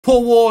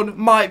Paul Warne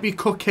might be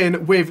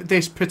cooking with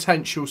this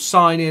potential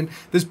signing.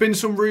 There's been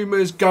some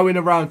rumours going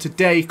around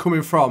today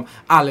coming from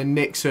Alan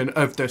Nixon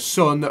of The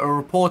Sun that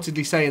are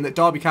reportedly saying that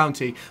Derby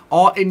County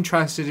are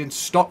interested in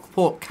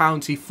Stockport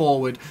County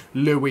forward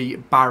Louie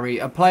Barry,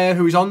 a player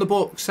who is on the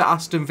books at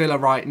Aston Villa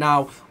right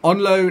now, on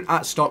loan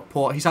at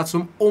Stockport. He's had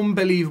some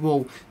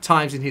unbelievable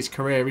times in his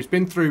career. He's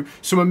been through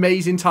some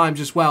amazing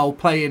times as well,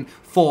 playing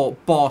for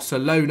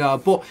Barcelona.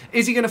 But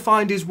is he going to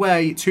find his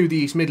way to the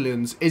East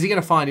Midlands? Is he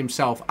going to find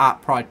himself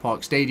at Pride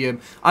Park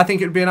Stadium? I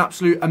think it would be an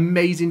absolute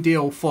amazing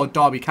deal for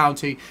Derby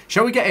County.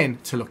 Shall we get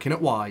into looking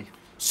at why?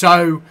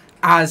 So,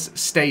 as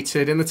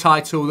stated in the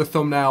title, the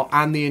thumbnail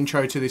and the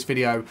intro to this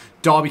video,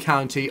 Derby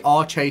County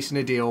are chasing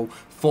a deal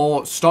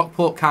for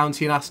Stockport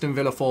County and Aston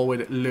Villa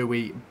forward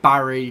Louie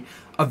Barry.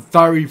 A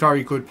very,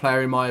 very good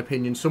player in my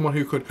opinion. Someone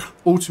who could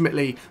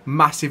ultimately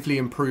massively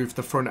improve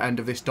the front end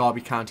of this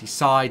Derby County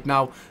side.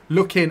 Now,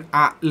 looking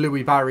at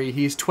Louie Barry,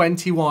 he is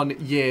 21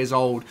 years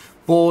old.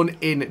 Born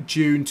in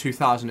June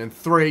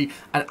 2003,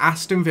 and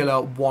Aston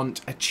Villa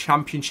want a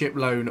championship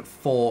loan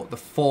for the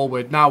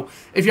forward. Now,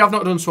 if you have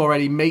not done so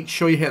already, make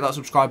sure you hit that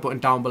subscribe button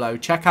down below.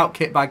 Check out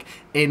Kitbag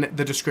in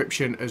the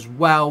description as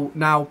well.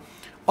 Now,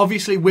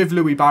 obviously with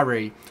Louie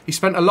Barry, he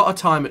spent a lot of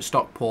time at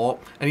Stockport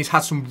and he's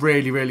had some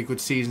really, really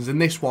good seasons,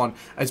 and this one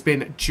has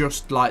been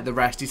just like the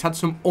rest. He's had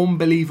some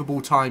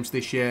unbelievable times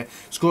this year,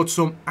 scored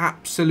some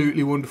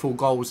absolutely wonderful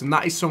goals, and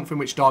that is something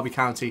which Derby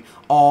County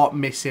are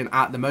missing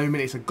at the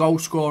moment. It's a goal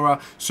scorer,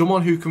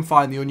 someone who can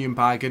find the onion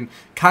bag. And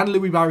can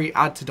Louie Barry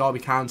add to Derby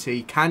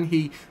County? Can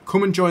he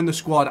come and join the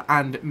squad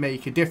and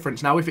make a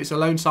difference? Now, if it's a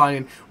loan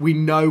signing, we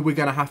know we're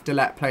going to have to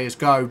let players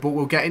go, but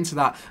we'll get into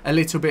that a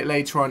little bit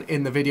later on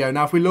in the video.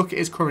 Now, if we look at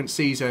his current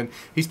season,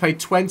 he's played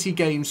 20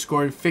 games,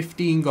 scoring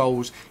 15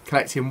 goals,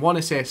 collecting 1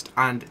 assist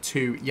and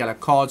 2 yellow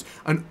cards.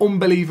 An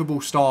unbelievable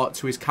start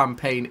to his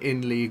campaign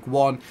in League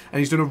One, and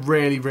he's done a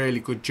really, really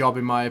good job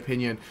in my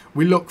opinion.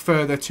 We look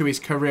further to his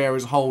career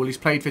as a whole. He's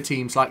played for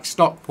teams like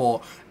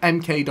Stockport,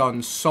 MK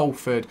Dons,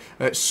 Salford,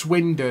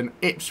 Swindon,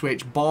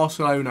 Ipswich,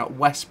 Barcelona,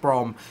 West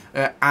Brom,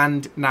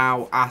 and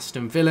now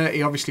Aston Villa.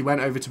 He obviously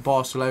went over to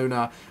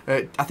Barcelona,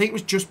 I think it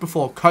was just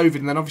before COVID,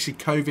 and then obviously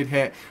COVID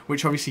hit,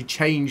 which obviously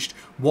changed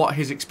what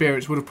his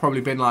experience would have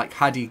probably been like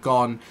had he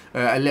gone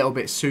a little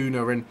bit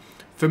sooner. And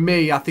for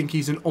me, I think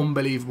he's an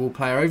unbelievable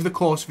player. Over the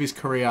course of his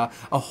career,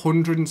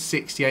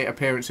 168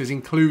 appearances,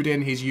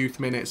 including his youth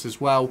minutes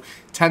as well.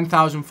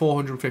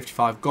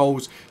 10,455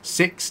 goals,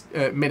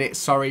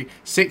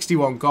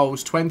 61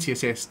 goals, 20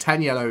 assists,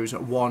 10 yellows,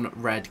 1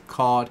 red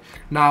card.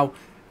 Now,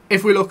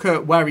 if we look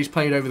at where he's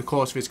played over the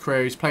course of his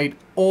career, he's played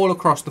all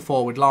across the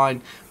forward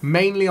line,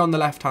 mainly on the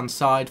left-hand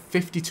side,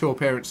 52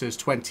 appearances,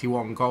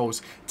 21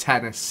 goals,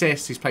 10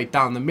 assists. He's played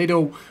down the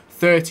middle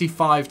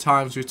 35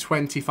 times with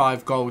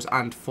 25 goals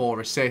and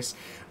 4 assists.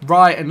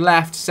 Right and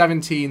left,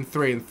 17,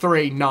 3 and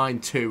 3, 9,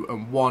 2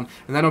 and 1.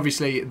 And then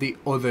obviously the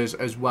others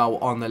as well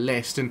on the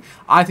list. And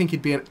I think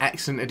he'd be an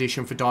excellent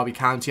addition for Derby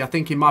County. I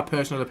think, in my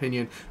personal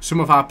opinion, some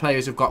of our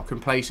players have got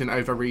complacent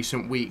over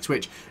recent weeks,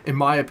 which in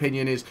my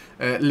opinion is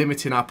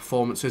limiting our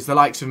performances. The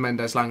likes of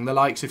Mendes Lang, the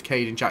likes of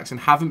Caden Jackson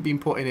haven't been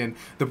putting in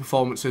the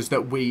performances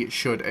that we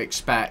should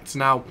expect.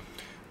 Now,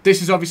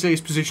 this is obviously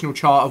his positional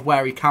chart of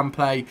where he can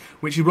play,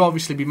 which will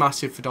obviously be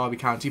massive for Derby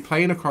County,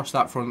 playing across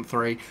that front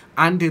three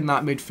and in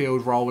that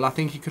midfield role. I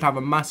think he could have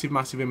a massive,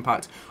 massive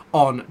impact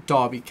on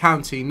Derby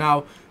County.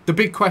 Now, the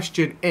big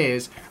question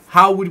is,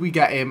 how would we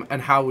get him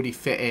and how would he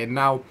fit in?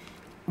 Now,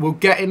 we'll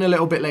get in a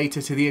little bit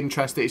later to the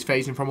interest that he's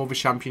facing from other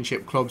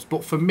championship clubs,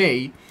 but for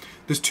me,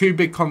 there's two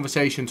big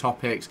conversation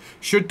topics.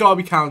 Should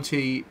Derby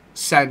County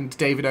send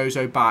David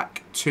Ozo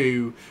back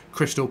to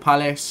Crystal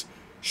Palace?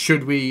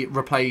 Should we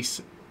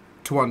replace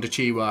Tawanda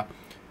Chiwa?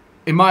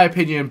 In my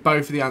opinion,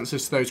 both of the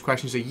answers to those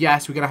questions are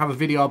yes. We're going to have a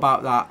video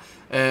about that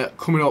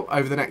coming up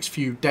over the next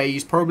few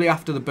days, probably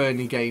after the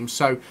Burnley game.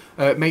 So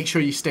make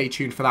sure you stay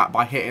tuned for that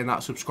by hitting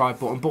that subscribe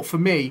button. But for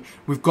me,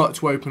 we've got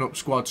to open up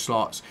squad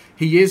slots.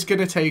 He is going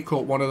to take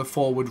up one of the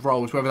forward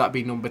roles, whether that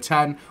be number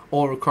 10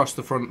 or across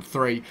the front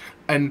three.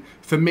 And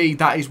for me,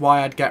 that is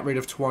why I'd get rid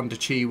of Tawanda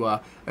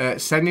Chiwa,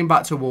 send him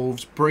back to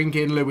Wolves, bring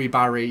in Louie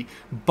Barry,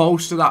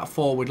 bolster that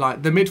forward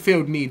line. The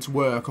midfield needs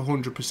work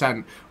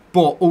 100%.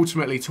 But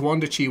ultimately,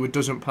 Tawanda Chiwa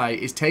doesn't play,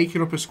 is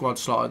taking up a squad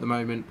slot at the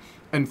moment.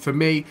 And for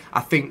me,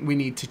 I think we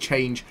need to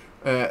change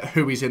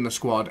who is in the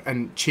squad.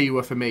 And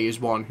Chiwa, for me,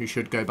 is one who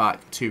should go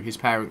back to his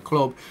parent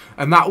club.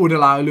 And that would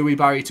allow Louie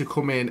Barry to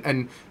come in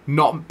and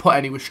not put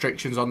any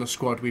restrictions on the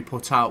squad we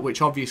put out,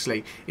 which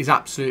obviously is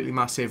absolutely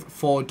massive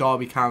for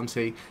Derby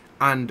County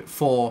and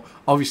for,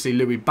 obviously,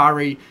 Louie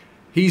Barry.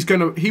 He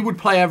would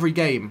play every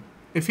game.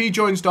 If he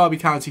joins Derby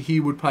County, he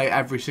would play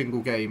every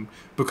single game,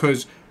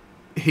 because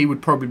he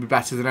would probably be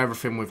better than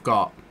everything we've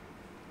got.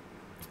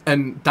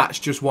 And that's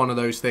just one of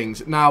those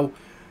things. Now,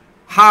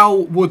 how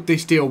would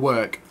this deal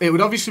work? It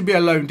would obviously be a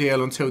loan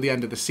deal until the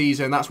end of the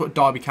season. That's what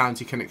Derby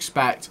County can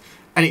expect.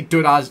 And it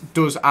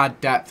does add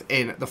depth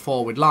in the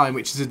forward line,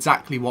 which is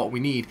exactly what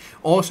we need.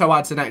 Also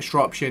adds an extra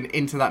option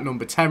into that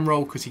number 10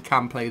 role because he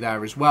can play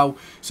there as well.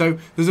 So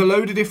there's a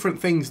load of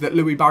different things that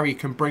Louie Barry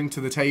can bring to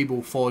the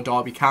table for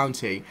Derby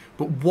County.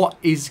 But what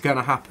is going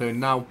to happen?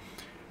 Now,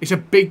 it's a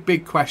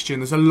big question.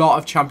 There's a lot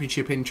of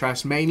Championship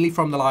interest, mainly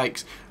from the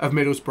likes of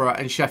Middlesbrough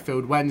and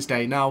Sheffield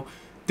Wednesday. Now,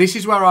 this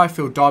is where I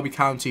feel Derby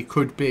County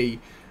could be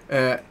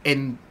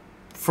in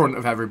front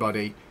of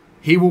everybody.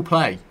 He will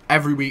play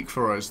every week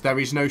for us. There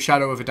is no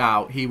shadow of a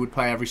doubt he would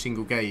play every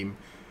single game.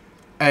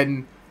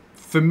 And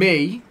for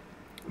me,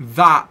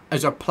 that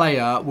as a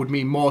player would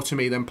mean more to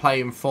me than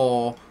playing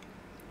for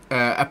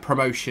a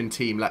promotion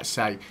team, let's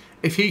say.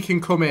 If he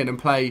can come in and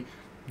play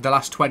the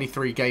last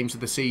 23 games of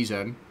the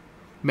season,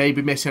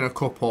 maybe missing a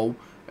couple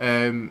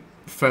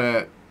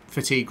for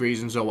fatigue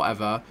reasons or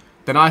whatever,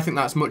 then I think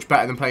that's much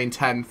better than playing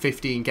 10,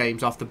 15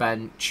 games off the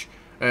bench,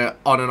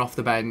 on and off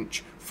the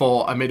bench,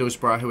 for a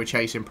Middlesbrough who are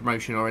chasing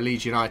promotion, or a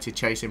Leeds United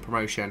chasing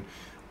promotion,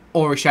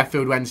 or a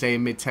Sheffield Wednesday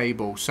in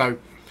mid-table. So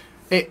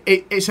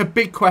it's a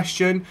big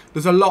question.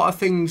 There's a lot of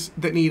things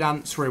that need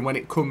answering when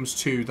it comes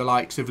to the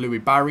likes of Louie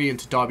Barry and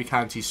to Derby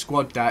County's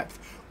squad depth.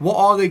 What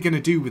are they going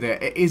to do with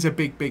it? It is a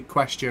big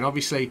question.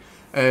 Obviously,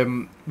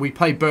 we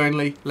play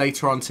Burnley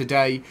later on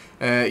today.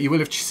 You will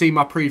have seen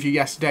my preview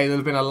yesterday. There'll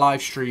have been a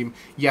live stream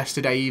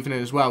yesterday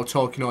evening as well,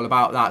 talking all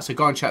about that. So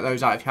go and check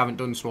those out if you haven't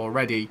done so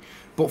already.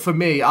 But for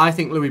me, I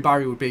think Louie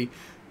Barry would be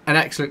an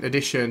excellent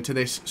addition to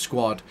this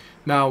squad.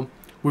 Now,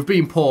 we've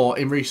been poor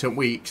in recent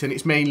weeks, and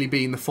it's mainly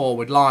been the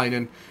forward line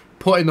and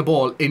putting the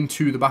ball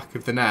into the back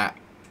of the net.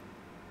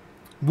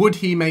 Would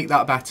he make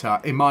that better?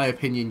 In my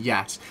opinion,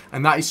 yes.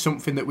 And that is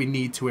something that we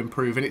need to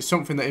improve. And it's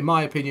something that, in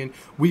my opinion,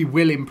 we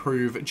will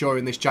improve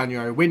during this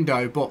January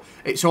window. But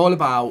it's all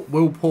about,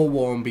 will Paul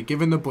Warne be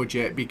given the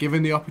budget, be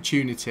given the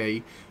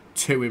opportunity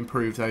to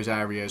improve those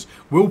areas?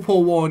 Will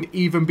Paul Warne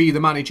even be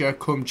the manager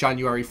come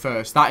January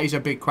 1st? That is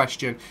a big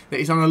question that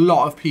is on a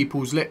lot of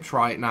people's lips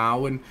right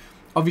now. And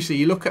obviously,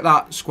 you look at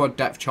that squad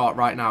depth chart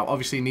right now.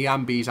 Obviously,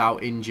 Niambi's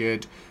out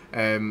injured.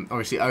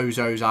 Obviously,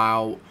 Ozo's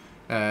out.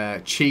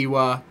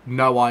 Chiwa,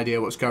 no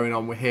idea what's going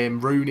on with him.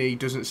 Rooney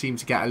doesn't seem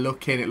to get a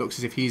look in. It looks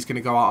as if he's going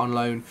to go out on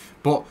loan.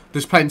 But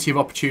there's plenty of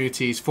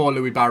opportunities for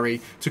Louie Barry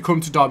to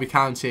come to Derby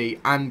County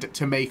and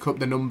to make up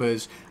the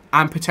numbers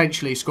and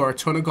potentially score a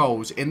ton of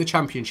goals in the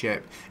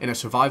Championship in a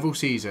survival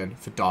season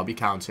for Derby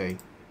County.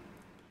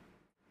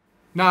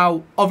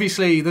 Now,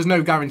 obviously, there's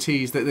no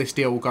guarantees that this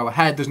deal will go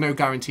ahead. There's no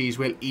guarantees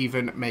we'll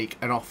even make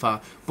an offer.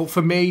 But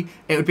for me,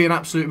 it would be an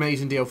absolute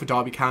amazing deal for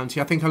Derby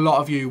County. I think a lot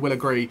of you will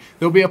agree.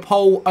 There'll be a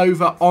poll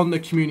over on the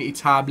community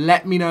tab.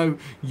 Let me know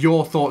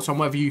your thoughts on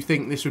whether you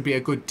think this would be a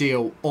good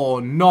deal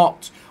or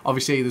not.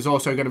 Obviously, there's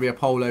also going to be a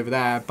poll over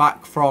there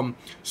back from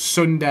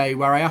Sunday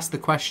where I asked the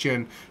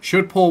question,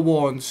 should Paul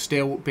Warne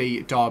still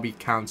be Derby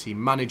County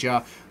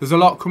manager? There's a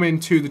lot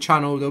coming to the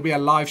channel. There'll be a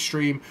live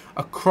stream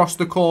across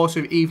the course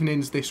of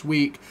evenings this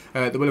week.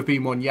 There will have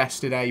been one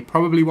yesterday,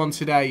 probably one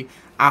today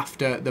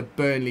after the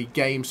Burnley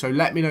game. So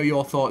let me know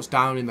your thoughts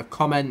down in the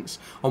comments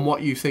on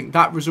what you think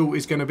that result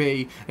is going to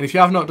be. And if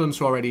you have not done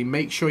so already,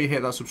 make sure you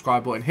hit that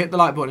subscribe button, hit the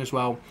like button as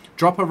well.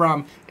 Drop a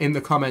ram in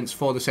the comments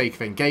for the sake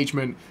of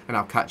engagement, and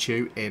I'll catch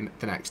you in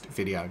the next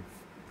video.